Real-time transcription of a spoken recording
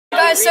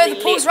guys, so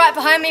the pool's right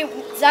behind me.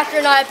 Zachary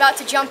and I are about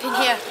to jump in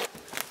here.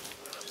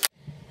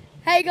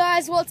 Hey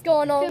guys, what's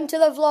going on? Welcome to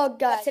the vlog,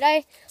 guys.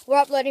 Today we're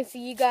uploading for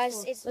you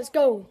guys. Let's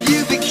go.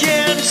 You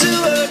began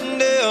to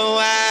wonder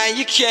why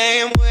you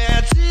came.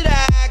 Where did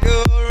I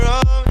go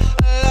wrong?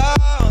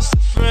 I lost a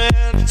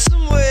friend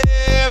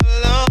somewhere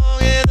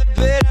along in the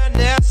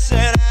bitterness,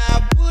 and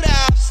I would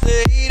have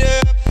stayed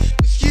up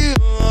with you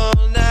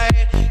all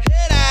night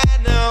had I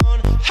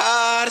known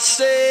how to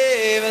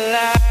save a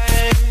life.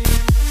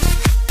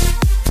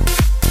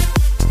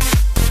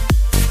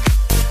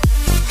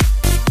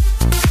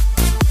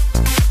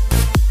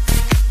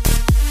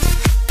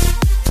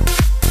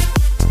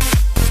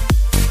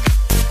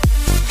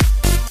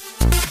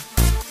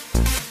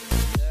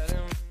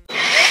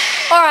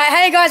 Alright,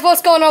 hey guys,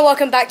 what's going on?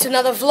 Welcome back to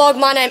another vlog.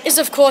 My name is,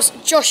 of course,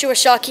 Joshua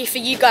Sharkey for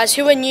you guys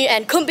who are new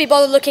and couldn't be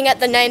bothered looking at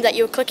the name that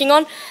you were clicking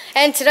on.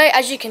 And today,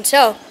 as you can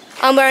tell,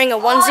 I'm wearing a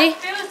onesie.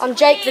 I'm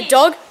Jake the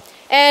dog.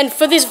 And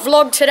for this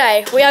vlog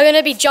today, we are going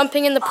to be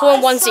jumping in the pool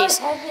in onesies.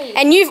 So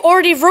and you've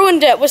already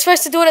ruined it. We're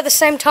supposed to do it at the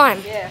same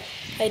time. Yeah,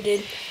 I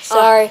did.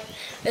 Sorry.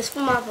 It's for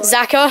my voice.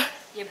 Zaka.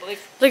 Yeah, boy.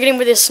 Look at him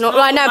with his snort.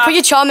 Right now, put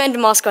your Charmander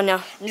mask on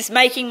now. I'm just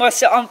making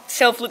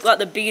myself look like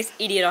the biggest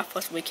idiot I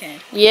possibly can.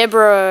 Yeah,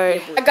 bro.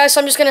 Right, guys,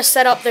 so I'm just going to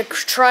set up the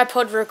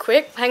tripod real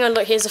quick. Hang on,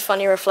 look, here's a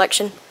funny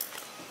reflection.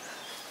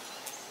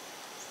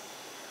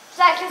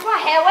 Zach, is my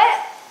hair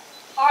wet?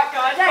 Alright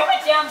guys,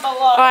 comment down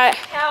below. Alright.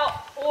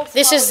 How awesome.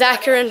 This is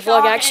Zachary in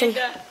vlog action.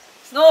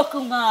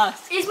 Snorkel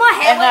mask. Is my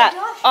hair wet,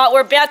 Josh? Alright,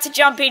 we're about to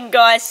jump in,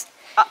 guys.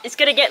 It's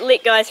going to get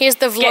lit, guys. Here's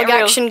the vlog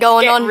action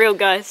going on. Get real,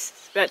 guys.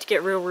 It's about to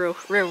get real. Wait,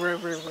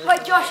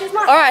 Josh, is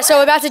my Alright, so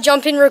we're about to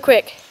jump in real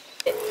quick.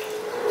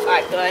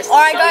 Alright guys.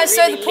 Alright guys,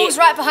 so the pool's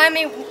right behind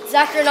me.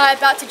 Zachary and I are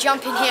about to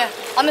jump in here.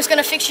 I'm just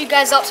going to fix you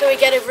guys up so we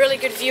get a really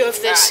good view of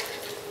this.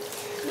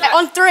 Right.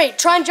 On 3,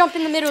 try and jump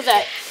in the middle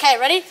there. Okay,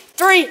 ready?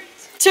 3,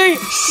 2, 1.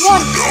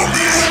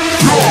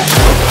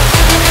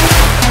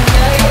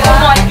 Oh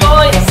my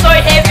god, it's so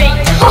heavy.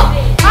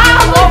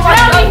 I'm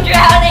drowning.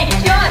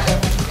 Josh,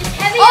 it's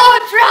heavy. Oh,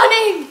 I'm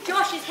drowning.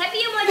 Josh, it's heavy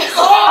on my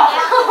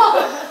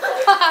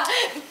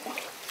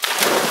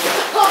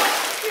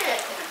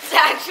It's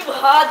actually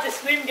hard to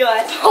swim,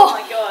 guys. Oh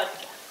my god.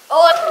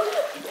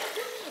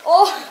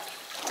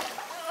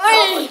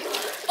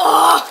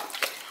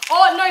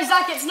 Oh no,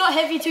 Zach, it's not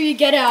heavy till you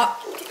get out.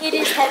 It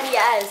is heavy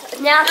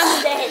as. Now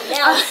stand.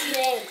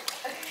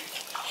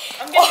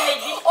 I'm gonna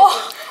need this.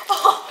 Oh,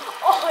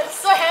 it's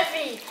so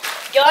heavy.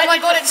 Guys, Oh my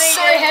god, it's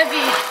so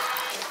heavy.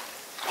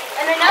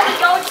 And another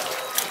gold.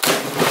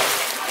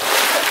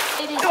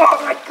 Oh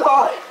my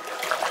god.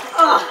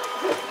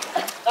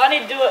 I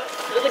need to do it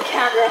with the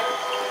camera.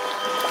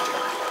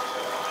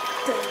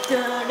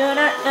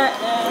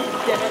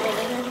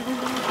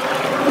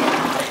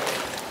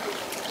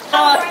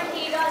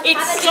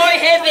 It's so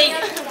heavy.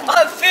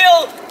 I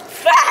feel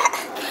fat.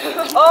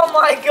 Oh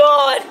my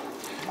god.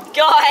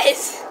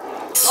 Guys.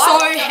 So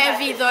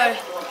heavy though.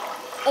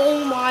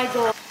 Oh my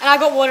god. And I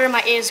got water in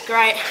my ears,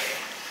 great.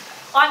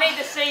 I need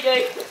the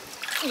CD.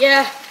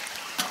 Yeah.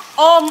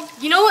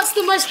 You know what's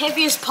the most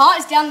heaviest part?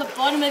 Is down the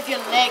bottom of your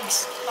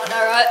legs. I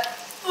know, right?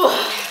 You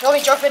want me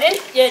to drop it in?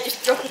 Yeah,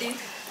 just drop it in.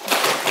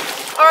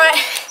 Alright,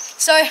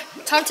 so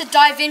time to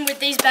dive in with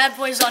these bad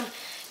boys on.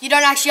 You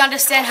don't actually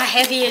understand how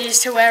heavy it is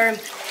to wear them.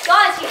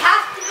 Guys, you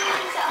have to do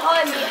this at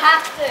home. You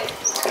have to.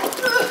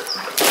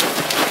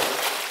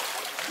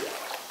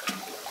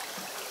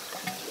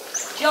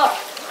 Josh.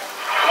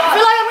 I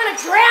feel like I'm gonna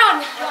drown.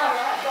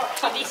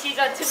 This is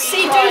until we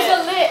Sea-doos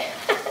are lit.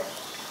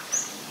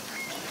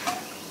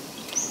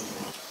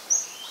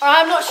 Alright,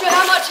 I'm not sure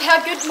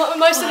how good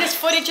most of this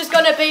footage is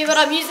gonna be, but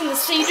I'm using the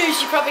sea-doos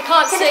you probably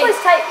can't Can see. you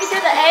please take me to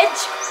the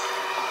edge?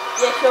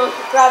 Yeah, sure.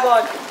 Grab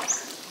on.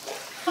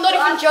 I'm not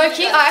even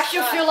joking. I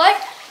actually feel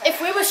like if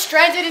we were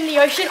stranded in the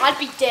ocean, I'd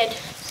be dead.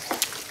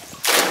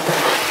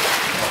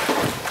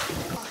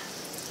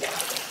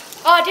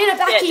 Oh, I did a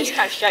Yeah, backie. just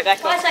kind of straight back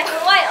on. 1 second,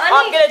 wait,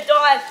 I'm gonna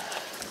dive.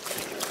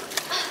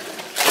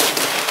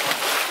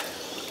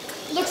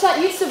 Looks like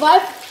you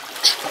survived.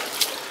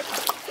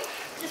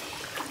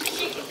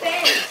 Shit your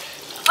pants.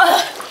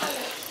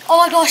 Oh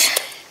my gosh.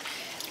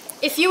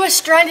 If you were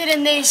stranded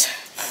in these.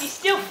 You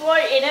still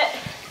float in it.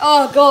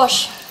 Oh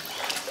gosh.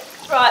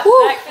 Right,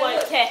 Woo. back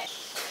float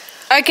test.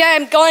 Okay,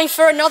 I'm going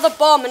for another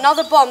bomb.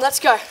 Let's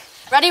go.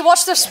 Ready?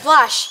 Watch the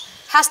splash.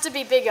 Has to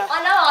be bigger.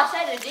 I know, I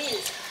said it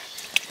is.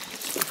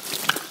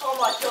 Oh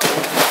my god.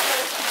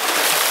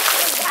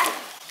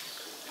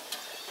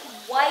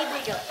 Way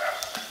bigger.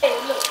 Hey,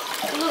 look.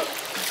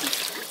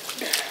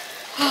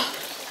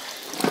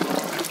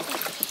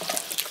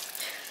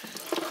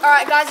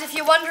 Alright guys, if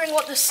you're wondering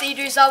what the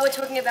sea-doos are we're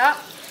talking about,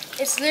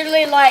 it's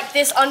literally like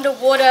this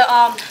underwater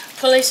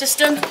pulley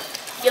system.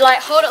 You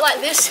like hold it like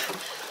this,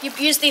 you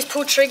use these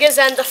pull triggers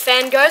and the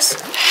fan goes.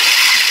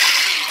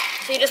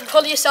 So you just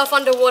pull yourself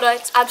underwater,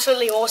 it's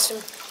absolutely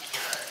awesome.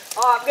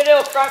 Oh, I'm gonna do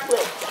a front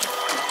flip.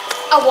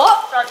 A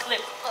what? Front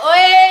flip.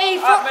 Wait,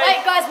 Alright,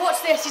 wait guys,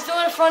 watch this, he's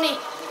doing a fronty.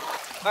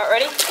 Alright,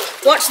 ready?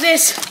 Watch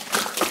this.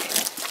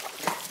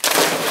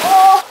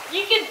 Oh,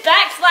 you can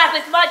back slap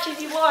as much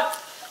as you want.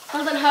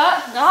 Doesn't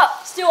hurt? No.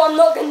 Still, I'm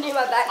not going to do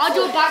my back. I'll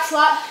do a back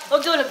slap.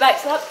 I'm doing a back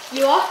slap.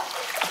 You are?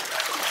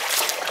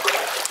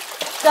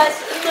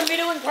 That's in the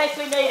middle in case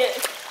we need it.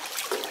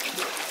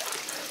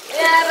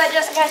 Yeah, but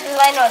just in case we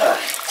land on it.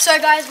 So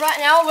guys, right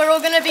now we're all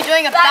going to be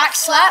doing a back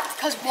slap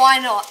because why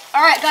not?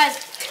 Alright guys,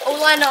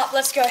 all line up,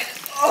 let's go.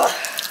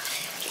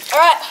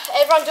 Alright,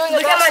 everyone doing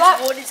the Look back how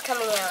slap? much water's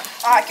coming out.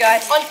 Alright,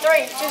 guys. On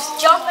 3, just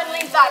jump and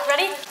lean back.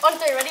 Ready? On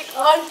 3, ready?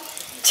 1,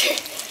 2,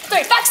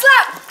 3. Back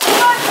slap!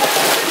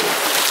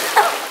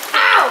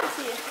 Ow!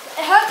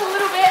 It hurts a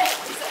little bit.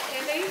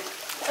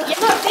 Yeah,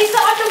 look, these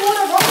are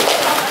underwater rocks.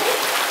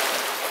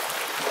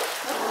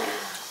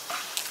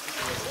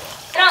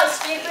 That was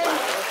stupid.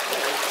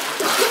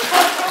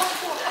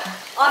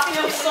 I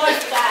feel so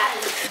bad.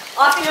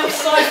 I feel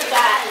so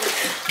bad.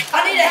 I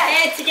need a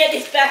hand to get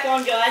this back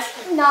on, guys.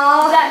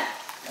 No.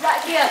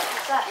 That here.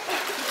 That.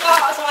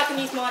 Oh, so I can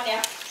use mine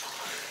now.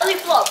 Flip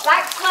flop.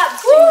 Back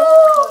slaps.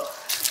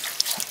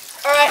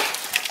 Alright,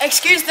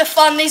 excuse the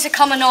fun, these are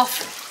coming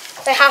off.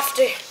 They have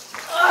to.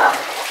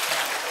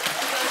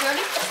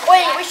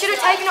 Wait, we should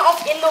have taken it off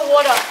in the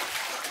water.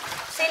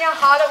 See how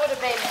hard it would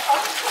have been.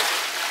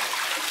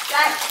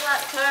 Back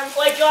slap term.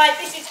 Wait, guys,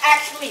 this is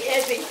actually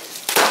heavy.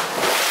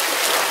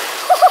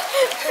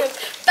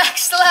 Back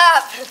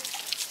slap.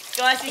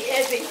 Guys, it's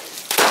heavy.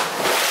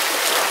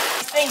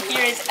 This thing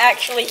here is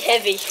actually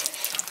heavy.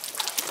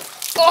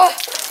 Oh,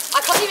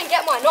 I can't even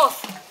get mine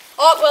off.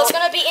 Oh, well, it's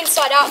going to be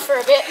inside out for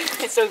a bit.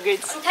 It's all good.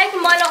 I'm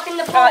taking mine off in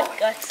the pool. Alright,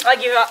 guys, I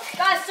give up.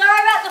 Guys,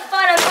 sorry about the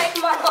fun. I'm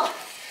taking mine off.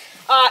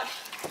 Alright,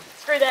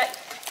 screw that.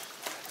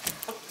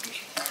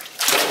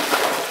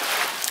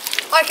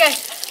 Okay,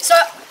 so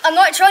I'm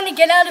not trying to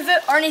get out of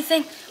it or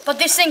anything, but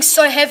this thing's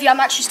so heavy, I'm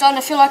actually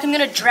starting to feel like I'm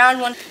going to drown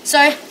one.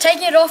 So,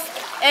 taking it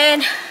off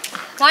and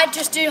might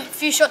just do a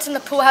few shots in the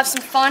pool, have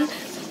some fun,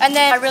 and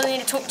then I really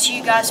need to talk to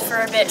you guys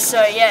for a bit.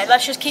 So yeah,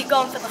 let's just keep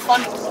going for the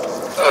fun.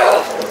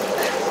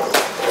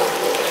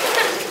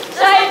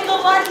 Save the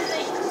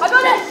onesie. I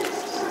got it!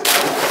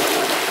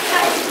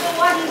 Save the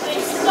onesie.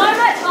 So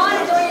much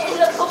harder doing it in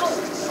the pool.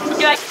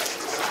 Okay.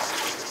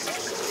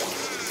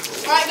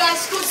 Alright guys,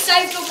 it's called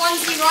Save the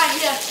Onesie right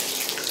here.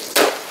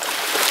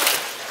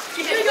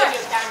 Here we go.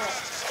 Your camera.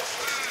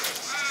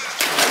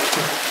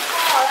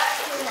 Oh,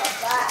 that's in my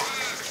back.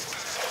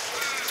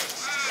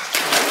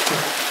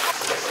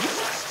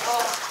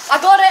 I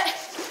got it!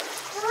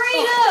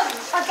 Freedom!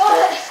 I got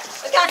it!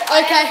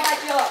 Okay, my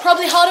job.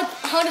 probably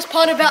hardest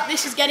part about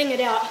this is getting it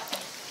out.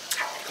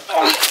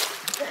 Oh,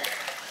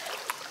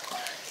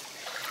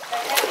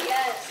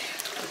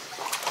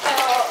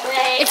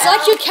 man. It's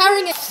like you're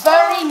carrying a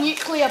very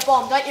nuclear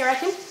bomb, don't you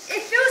reckon? It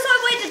feels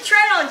like we're to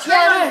tread on. Yeah,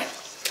 I know.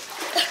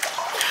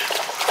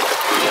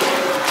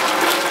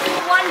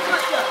 One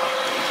toucher.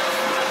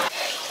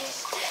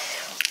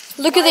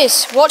 Look at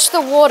this, watch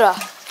the water.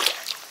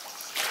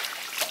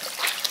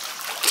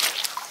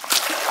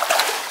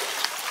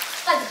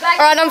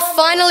 Alright, I'm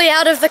finally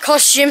out of the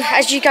costume,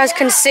 as you guys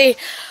can see.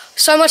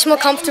 So much more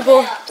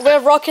comfortable. We're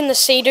rocking the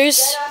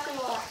sea-doos.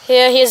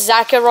 Here's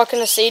Zaka rocking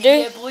the sea-doo.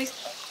 Yeah, boys.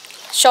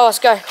 Show us,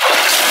 go.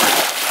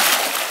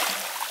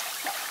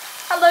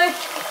 Hello.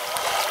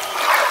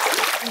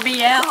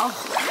 Meow.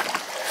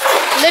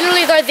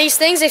 Literally though, these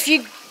things, if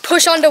you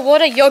push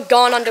underwater, you're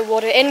gone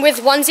underwater. And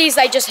with onesies,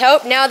 they just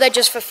help. Now they're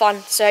just for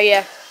fun, so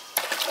yeah.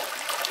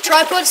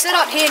 Tripod set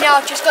up here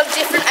now. Just got a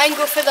different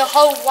angle for the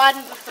whole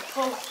widening of the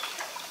pool.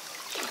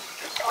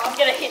 Oh, I'm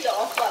gonna hit the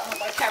off button on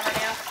my camera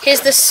now.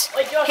 Here's the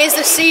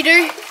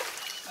sea-doo.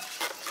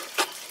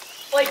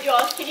 Wait,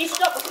 Josh, can you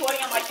stop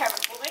recording on my camera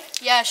for me?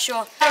 Yeah,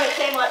 sure. Camera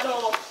came like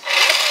normal.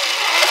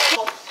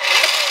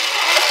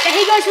 And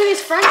he goes with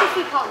his friends if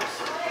he comes.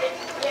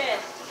 Yeah.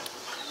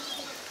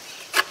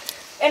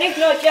 And if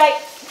not, Jake,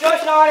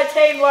 Josh and I are on a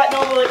team like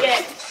normal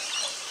again.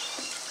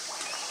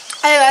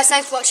 Hey guys,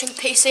 thanks for watching.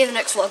 Peace. See you in the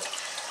next vlog.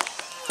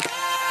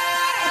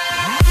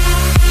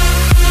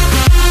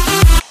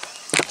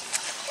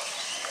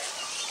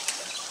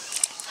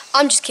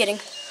 I'm just kidding.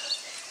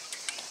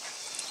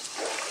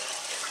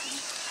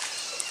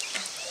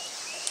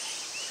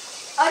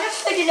 I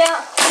just figured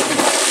out.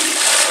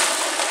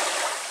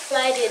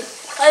 I did.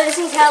 This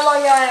is how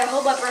long I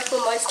hold my breath for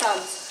most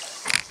times.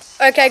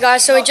 Okay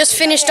guys, so we just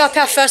finished up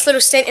our first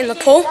little stint in the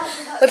pool.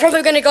 We're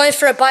probably going to go in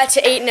for a bite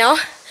to eat now.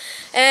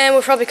 And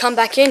we'll probably come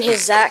back in.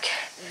 Here's Zach.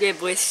 Yeah,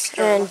 boys.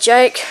 And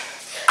Jake.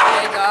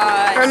 Hey,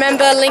 guys.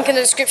 Remember, link in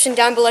the description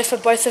down below for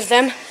both of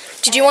them.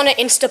 Did you want an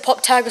Insta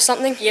pop tag or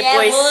something? Yeah,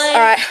 boys.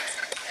 Alright.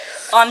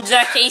 I'm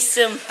Zach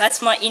Eastham. That's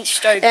my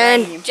Instagram.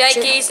 And Jake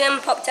Eason,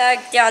 pop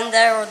tag down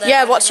there or there.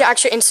 yeah, what's your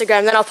actual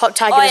Instagram? Then I'll pop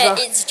tag Oh it as yeah, well.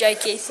 it's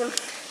Jake Eason.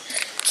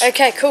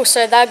 Okay, cool.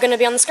 So they're going to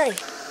be on the screen.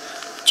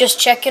 Just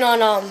checking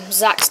on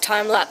Zach's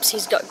time lapse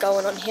he's got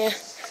going on here.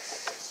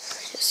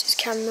 Here's his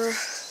camera.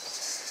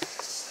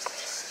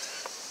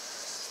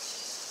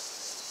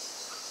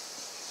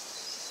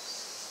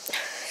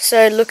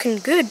 So looking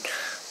good,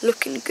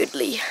 looking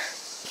goodly.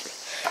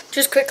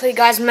 Just quickly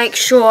guys, make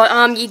sure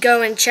you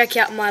go and check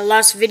out my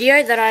last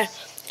video that I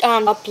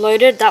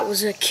uploaded. That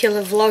was a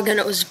killer vlog and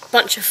it was a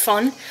bunch of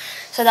fun.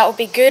 So that will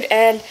be good,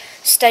 and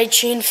stay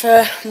tuned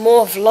for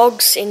more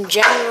vlogs in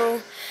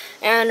general.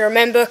 And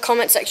remember,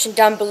 comment section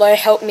down below,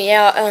 help me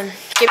out and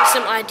give me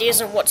some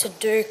ideas on what to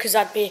do, because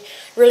that'd be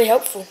really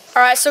helpful.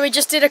 Alright, so we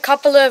just did a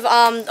couple of,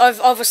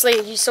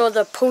 obviously you saw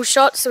the pull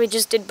shots we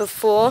just did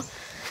before.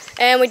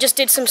 And we just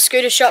did some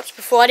scooter shots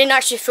before. I didn't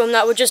actually film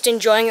that, we're just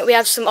enjoying it. We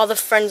have some other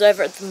friends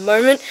over at the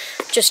moment,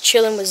 just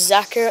chilling with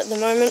Zachar at the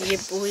moment. Yeah,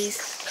 boys.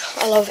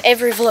 I love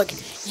every vlog.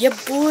 Yeah,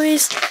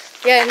 boys.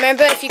 Yeah,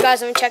 remember, if you guys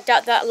haven't checked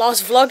out that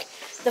last vlog,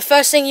 the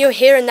first thing you'll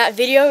hear in that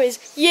video is,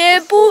 yeah,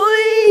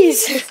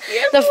 boys!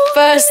 Yeah, the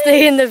first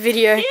thing in the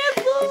video. Yeah,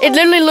 boys. It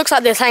literally looks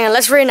like this. Hang on,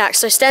 let's reenact.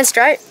 So stand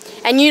straight,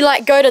 and you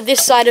like go to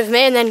this side of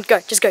me, and then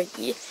go. Just go.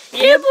 Yeah,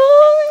 Yeah, boys.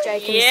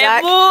 Jake and Yeah,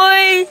 Zach.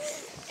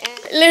 boys.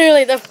 And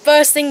literally the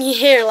first thing you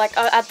hear, like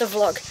at the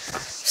vlog.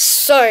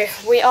 So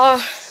we are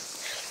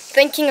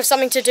thinking of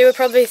something to do. We're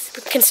probably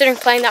considering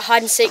playing that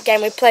hide and seek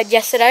game we played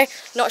yesterday.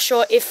 Not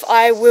sure if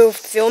I will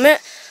film it.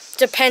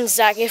 Depends,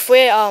 Zach. If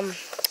we're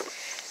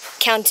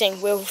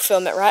counting, we'll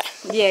film it, right?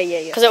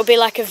 Yeah. Because it will be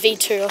like a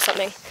V2 or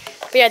something.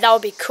 But yeah, that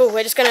would be cool.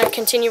 We're just going to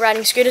continue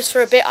riding scooters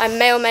for a bit. I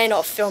may or may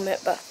not film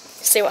it, but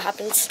see what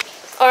happens.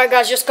 Alright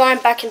guys, just going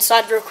back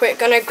inside real quick.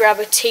 Gonna grab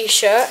a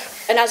t-shirt.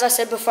 And as I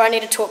said before, I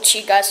need to talk to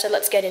you guys, so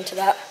let's get into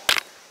that.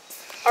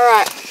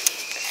 Alright.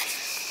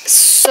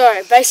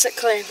 So,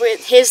 basically,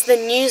 here's the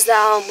news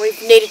that we've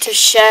needed to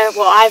share.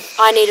 Well,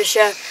 I need to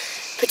share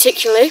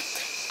particularly.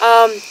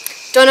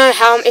 Don't know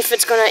if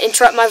it's gonna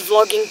interrupt my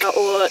vlogging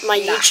or my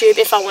YouTube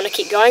if I want to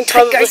keep going.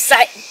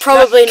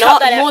 Probably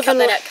not.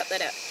 Cut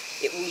that out.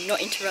 It will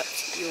not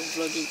interrupt your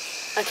vlogging.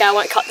 Okay, I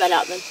won't cut that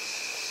out then.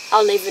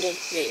 I'll leave it in.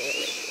 Yeah,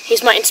 leave it.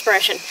 He's my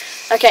inspiration.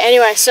 Okay,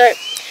 anyway, so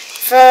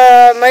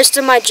for most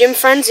of my gym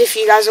friends, if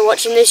you guys are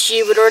watching this,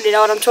 you would already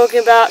know what I'm talking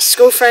about.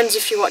 School friends,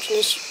 if you're watching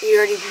this, you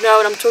already know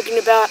what I'm talking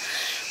about.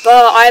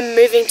 But I'm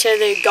moving to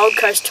the Gold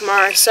Coast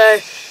tomorrow, so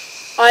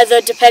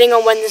either depending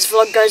on when this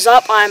vlog goes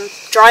up, I'm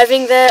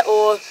driving there,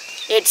 or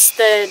it's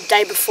the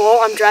day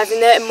before I'm driving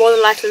there. And more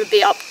than likely it'll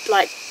be up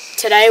like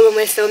today when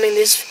we're filming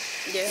this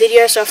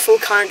video, so a full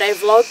current day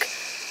vlog.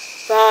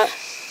 But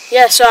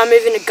yeah, so I'm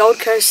moving to Gold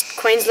Coast,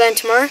 Queensland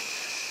tomorrow.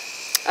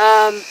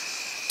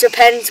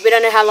 Depends, we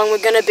don't know how long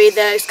we're going to be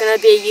there. It's going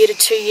to be a year to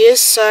 2 years,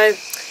 so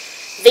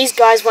these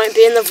guys won't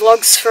be in the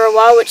vlogs for a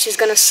while, which is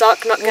going to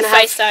suck. We'll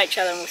FaceTime each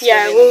other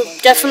and we'll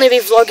definitely be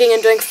vlogging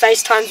and doing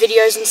FaceTime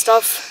videos and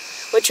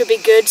stuff, which will be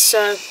good.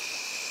 So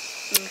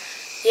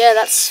yeah,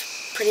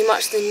 that's pretty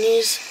much the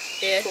news.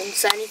 Yeah. Wouldn't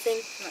say anything.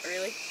 Not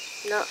really.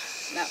 No.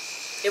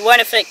 It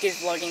won't affect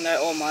his vlogging though,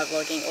 or my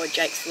vlogging, or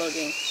Jake's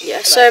vlogging.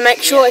 Yeah, so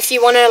make sure if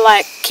you want to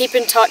like keep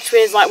in touch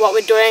with like what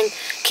we're doing,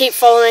 keep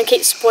following,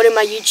 keep supporting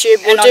my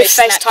YouTube. We'll do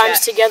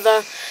FaceTimes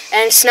together,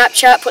 and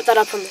Snapchat. Put that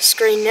up on the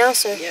screen now.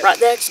 So right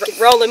there, just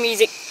roll the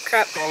music.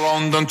 Crap.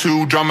 London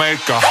to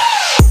Jamaica.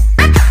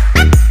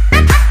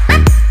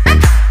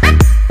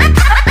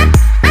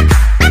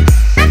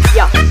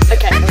 Yeah.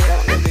 Okay.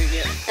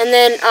 And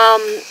then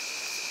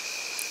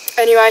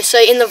anyway, so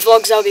in the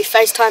vlogs there'll be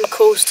FaceTime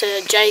calls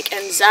to Jake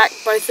and Zach,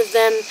 both of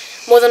them.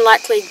 More than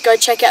likely, go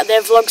check out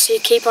their vlogs so you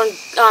keep on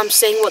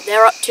seeing what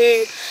they're up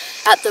to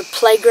at the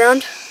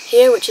playground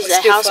here, which is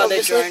their house,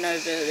 obviously. The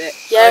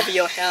drone over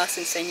your house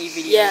and see new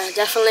videos. Yeah,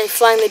 definitely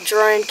flying the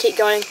drone. Keep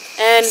going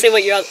and see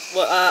what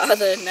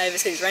other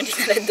neighbours who's renting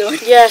that are doing.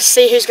 Yeah,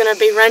 see who's going to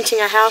be renting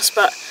a house,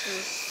 but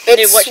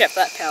watch out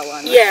for that power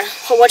line. Though. Yeah,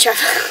 watch out.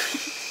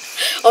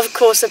 Of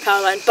course, the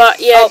power line. But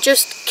yeah,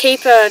 just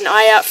keep an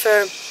eye out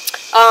for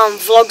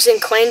vlogs in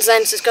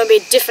Queensland. So it's going to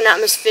be a different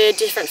atmosphere,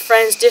 different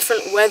friends,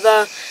 different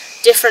weather,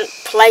 different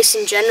place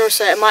in general.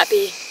 So it might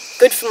be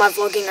good for my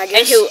vlogging, I guess.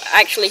 And he'll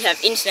actually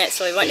have internet,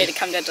 so he won't need to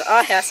come down to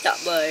our house to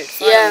upload.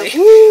 Finally. Yeah,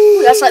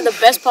 woo, that's like the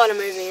best part of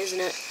moving, isn't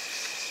it?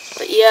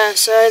 But yeah,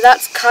 so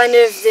that's kind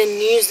of the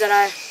news that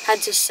I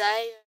had to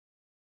say.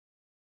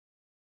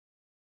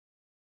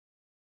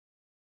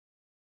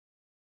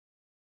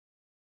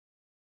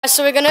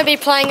 So we're going to be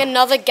playing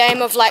another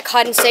game of like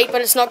hide and seek,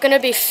 but it's not going to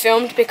be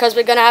filmed because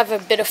we're going to have a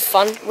bit of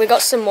fun. We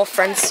got some more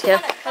friends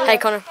here. Hey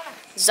Connor.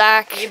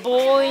 Zach. Hey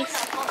boys.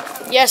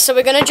 Yeah, so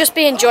we're going to just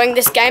be enjoying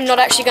this game, not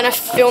actually going to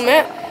film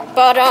it.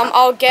 But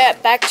I'll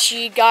get back to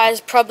you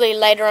guys probably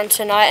later on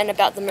tonight and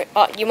about the...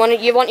 you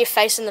want your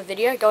face in the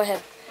video? Go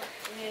ahead.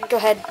 Go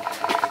ahead.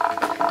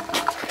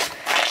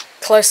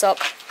 Close up.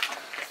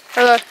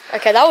 Hello.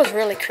 Okay, that was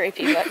really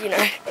creepy, but you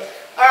know.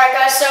 Alright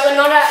guys, so we're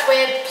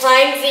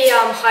playing the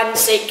hide and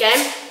seek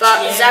game,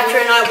 but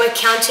Zachary and I, we're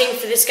counting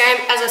for this game.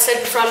 As I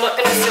said before, I'm not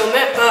going to film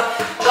it, but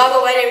while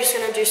we're waiting, I'm just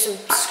going to do some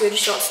scooter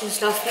shots and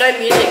stuff. No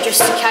music, just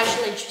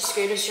casually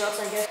scooter shots,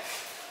 I guess.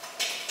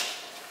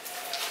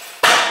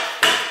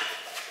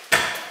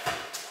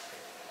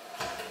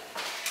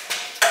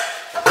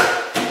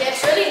 Yeah,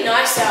 it's really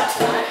nice out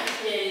tonight.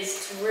 It is,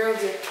 it's real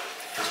good.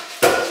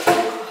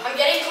 I'm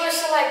getting close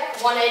to like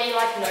 180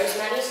 like nose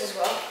manners as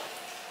well.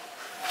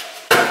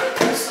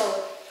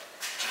 Solid.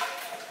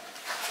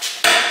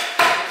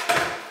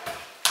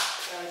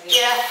 Yeah,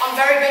 Yeah, I'm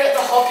very good at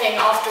the hopping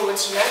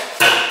afterwards, you know,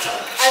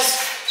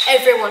 as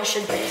everyone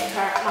should be.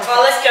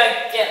 Oh, let's go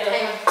get them.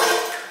 Hang on.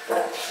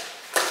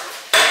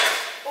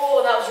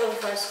 Oh, that was really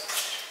close.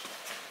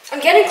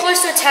 I'm getting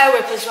close to a tail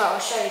whip as well. I'll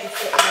show you the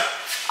flip.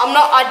 I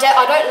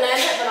don't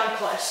land it, but I'm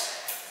close.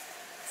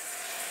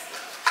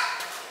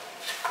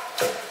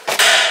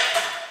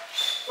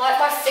 Like,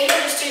 my feet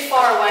are just too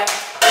far away.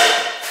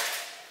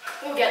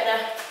 We'll get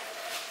there.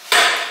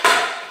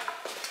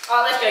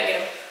 Alright, let's go get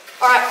them.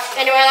 Alright,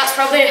 anyway, that's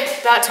probably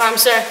about time,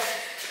 so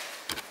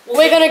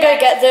we're gonna go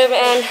get them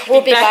and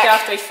we'll be back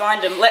after we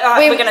find them.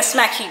 Alright, we're gonna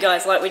smack you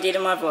guys like we did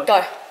in my vlog.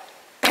 Go.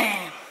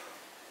 Bam.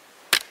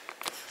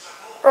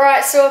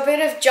 Alright, so a bit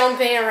of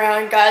jumping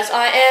around, guys.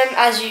 I am,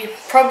 as you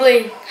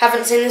probably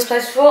haven't seen this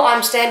place before,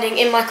 I'm standing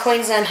in my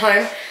Queensland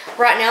home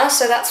right now,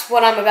 so that's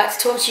what I'm about to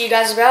talk to you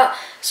guys about.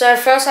 So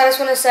first I just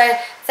want to say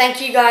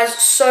thank you guys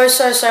so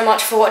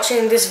much for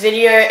watching this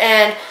video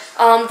and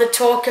the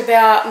talk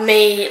about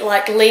me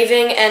like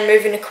leaving and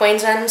moving to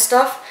Queensland and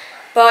stuff.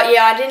 But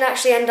yeah, I didn't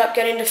actually end up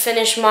getting to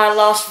finish my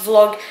last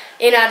vlog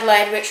in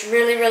Adelaide, which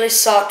really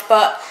sucked.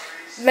 But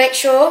make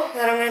sure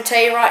that I'm going to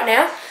tell you right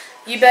now,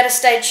 you better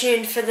stay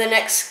tuned for the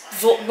next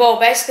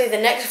basically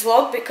the next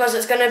vlog, because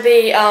it's going to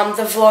be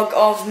the vlog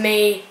of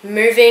me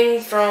moving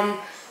from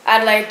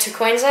Adelaide to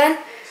Queensland.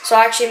 So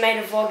I actually made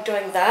a vlog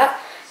doing that,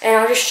 and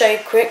I'll just show you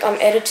quick. I'm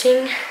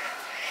editing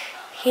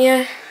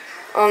here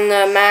on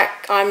the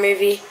Mac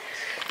iMovie,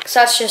 because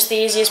that's just the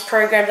easiest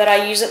program that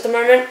I use at the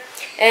moment.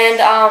 And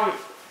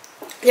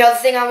the other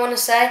thing I want to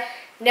say,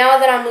 now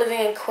that I'm living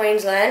in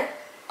Queensland,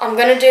 I'm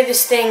going to do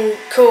this thing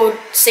called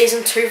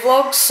Season 2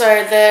 vlogs.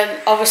 So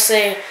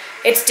obviously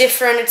it's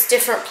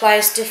different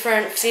place,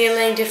 different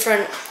feeling,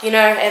 different, you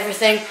know,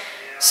 everything.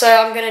 So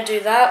I'm going to do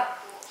that.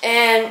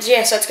 And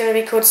yeah, so it's going to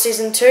be called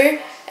Season 2.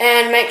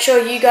 And make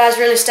sure you guys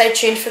really stay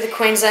tuned for the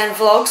Queensland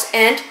vlogs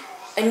and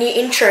a new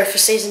intro for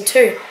Season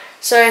 2.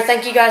 So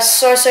thank you guys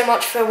so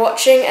much for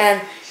watching,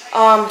 and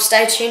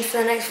stay tuned for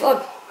the next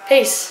vlog.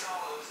 Peace.